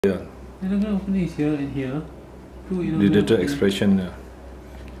Yeah. The opening is here and here. Digital expression. Yeah.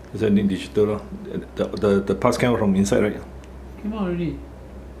 Is that digital? The pus came out from inside, right? Came out already.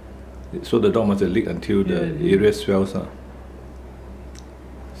 So the dog must have leaked until the area swells. Well,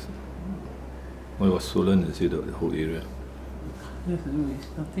 it was swollen, you see, the whole area. Yes,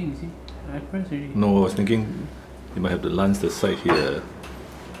 it's nothing, you see. I pressed already. No, I was thinking you might have the lance, the side here.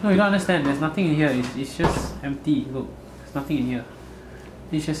 No, you don't understand. There's nothing in here. It's just empty. Look, there's nothing in here.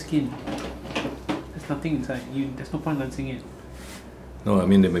 It's just skin. There's nothing inside. There's no point lancing it. No, I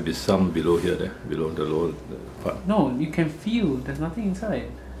mean there may be some below here, there, below the lower part. No, you can feel. There's nothing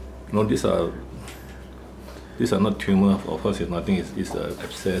inside. No, these are not tumor. Of course, it's nothing. It's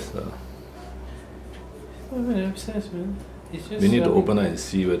abscess. It's not even an abscess, man. It's just. We need to open it and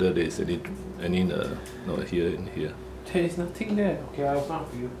see whether there's any no, here and here. There is nothing there. Okay, I'll open up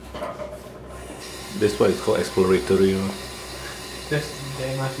for you. That's why it's called exploratory.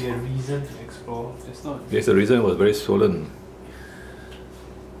 There must be a reason to explore. There's not. There's a reason it was very swollen.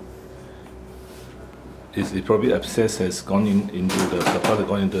 It probably abscess has gone into the pus has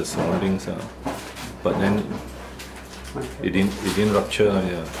gone into the surroundings, but then it didn't rupture.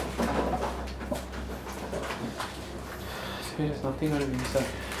 Yeah. So there's nothing going to be inside.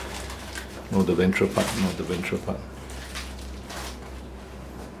 No, the ventral part. No, the ventral part.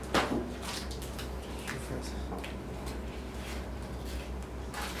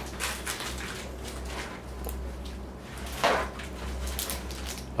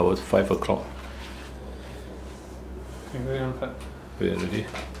 About 5 o'clock. Okay, very on cut. Wait, ready?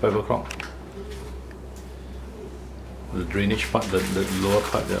 5 o'clock. The drainage part, the lower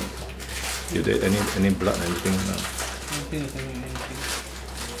part there. Is there any blood, anything? I don't think there's anything.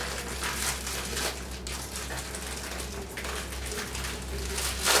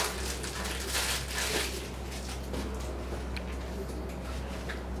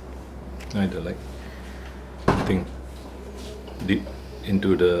 Either like thing deep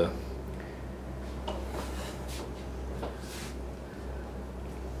into the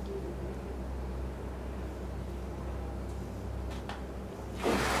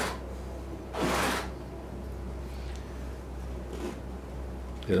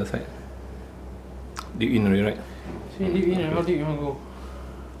other side. Deep in already, right? See, deep in, and how deep you want to go?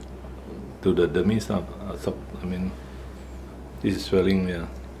 To the dermis, I mean, this is swelling, yeah.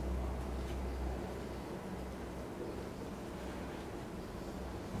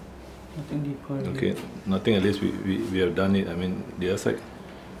 Nothing deeper. Okay, nothing, at least we have done it. I mean, the other side.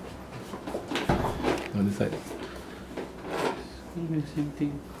 On this side. Maybe the same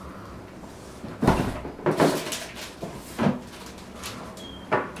thing.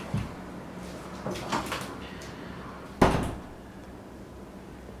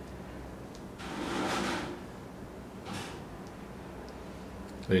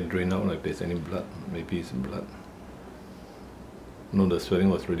 Let it drain out, like if there's any blood. Maybe it's blood. No, the swelling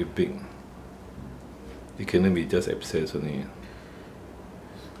was really big. It cannot be just abscess only.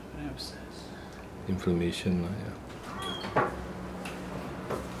 Abscess. Inflammation, yeah.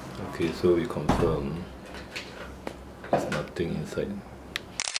 Okay, so we confirm there's nothing inside.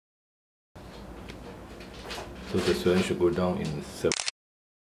 So the swelling should go down in 7.